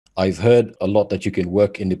I've heard a lot that you can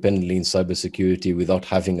work independently in cybersecurity without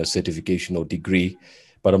having a certification or degree,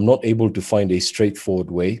 but I'm not able to find a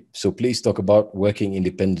straightforward way. So please talk about working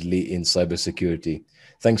independently in cybersecurity.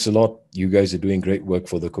 Thanks a lot. You guys are doing great work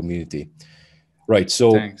for the community. Right.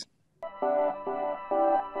 So Thanks.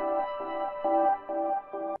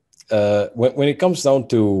 when it comes down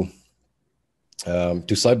to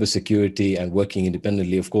cybersecurity and working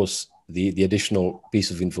independently, of course, the additional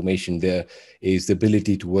piece of information there is the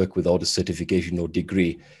ability to work without a certification or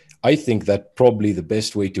degree. I think that probably the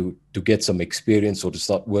best way to get some experience or to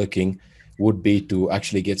start working would be to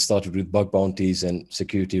actually get started with bug bounties and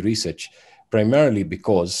security research, primarily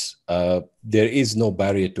because there is no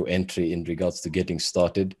barrier to entry in regards to getting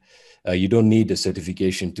started. You don't need a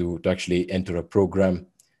certification to actually enter a program.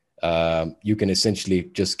 You can essentially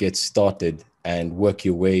just get started and work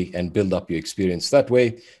your way and build up your experience that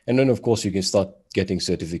way. And then, of course, you can start getting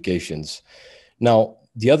certifications. Now,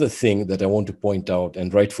 the other thing that I want to point out,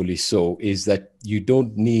 and rightfully so, is that you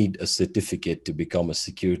don't need a certificate to become a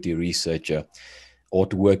security researcher or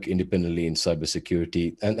to work independently in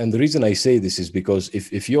cybersecurity. And the reason I say this is because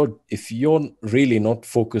if you're really not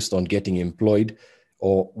focused on getting employed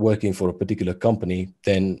or working for a particular company,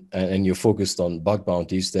 then and you're focused on bug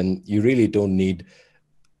bounties, then you really don't need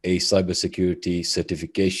a cybersecurity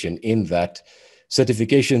certification. In that,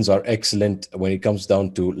 certifications are excellent when it comes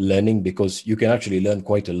down to learning, because you can actually learn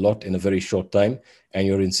quite a lot in a very short time, and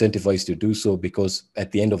you're incentivized to do so because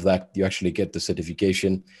at the end of that, you actually get the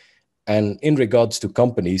certification. And in regards to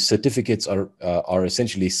companies, certificates are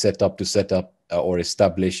essentially set up or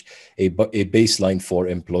establish a baseline for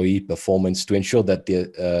employee performance to ensure that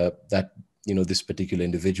this particular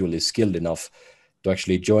individual is skilled enough to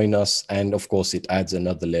actually join us. And of course, it adds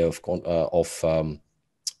another layer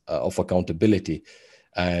of accountability.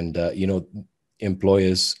 And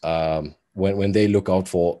employers, when they look out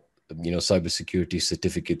for cybersecurity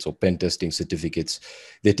certificates or pen testing certificates,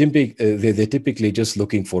 they're typically just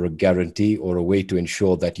looking for a guarantee or a way to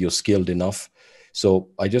ensure that you're skilled enough. So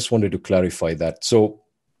I just wanted to clarify that. So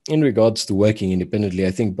in regards to working independently,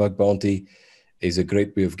 I think bug bounty is a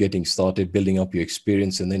great way of getting started, building up your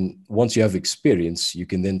experience. And then once you have experience, you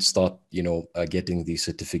can then start, getting these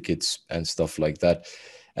certificates and stuff like that.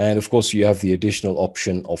 And of course, you have the additional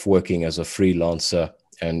option of working as a freelancer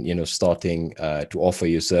and starting to offer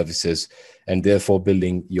your services, and therefore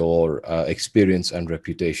building your experience and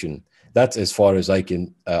reputation. That's as far as I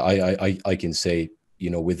can I can say,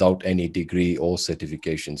 without any degree or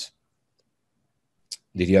certifications.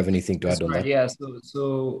 Did you have anything to That's add on right. that? Yeah.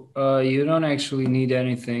 So you don't actually need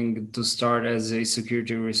anything to start as a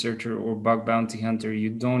security researcher or bug bounty hunter. You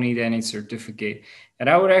don't need any certificate. And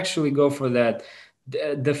I would actually go for that.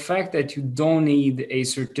 The fact that you don't need a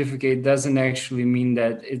certificate doesn't actually mean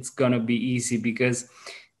that it's going to be easy, because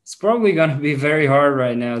it's probably going to be very hard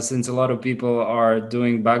right now, since a lot of people are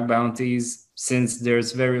doing bug bounties, since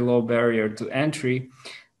there's very low barrier to entry,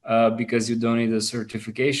 because you don't need a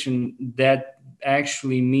certification. That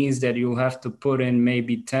actually means that you'll have to put in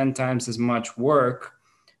maybe 10 times as much work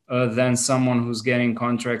than someone who's getting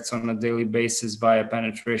contracts on a daily basis via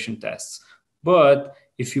penetration tests. But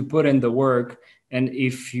if you put in the work, and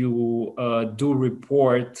if you do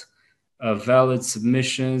report valid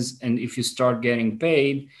submissions, and if you start getting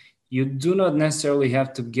paid, you do not necessarily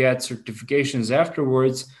have to get certifications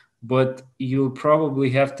afterwards, but you'll probably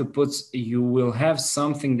have to you will have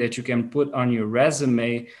something that you can put on your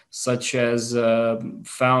resume, such as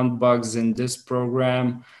found bugs in this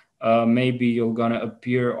program. Maybe you're going to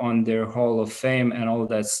appear on their Hall of Fame and all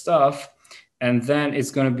that stuff. And then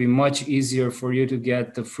it's going to be much easier for you to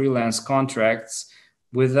get the freelance contracts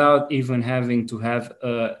without even having to have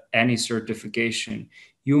any certification.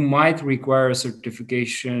 You might require a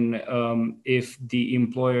certification if the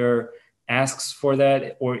employer asks for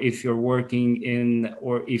that, or if you're working in,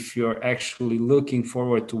 or if you're actually looking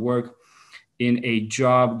forward to work in a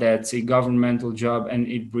job that's a governmental job and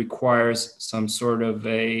it requires some sort of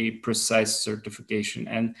a precise certification.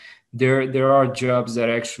 And there are jobs that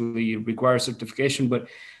actually require certification, but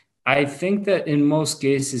I think that in most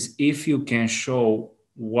cases, if you can show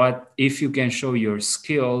your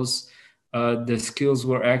skills, the skills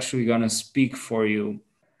were actually going to speak for you.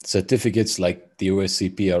 Certificates like the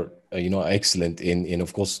OSCP are excellent in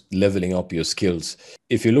of course leveling up your skills.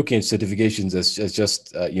 If you're looking at certifications as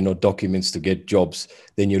just documents to get jobs,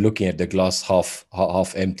 then you're looking at the glass half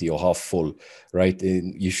empty or half full, right?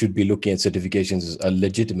 You should be looking at certifications as a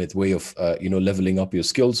legitimate way of leveling up your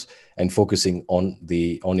skills and focusing on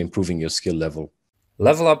improving your skill level.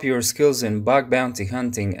 Level up your skills in bug bounty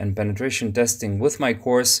hunting and penetration testing with my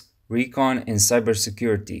course, Recon in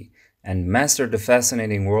Cybersecurity. and master the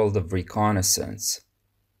fascinating world of reconnaissance.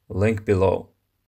 Link below.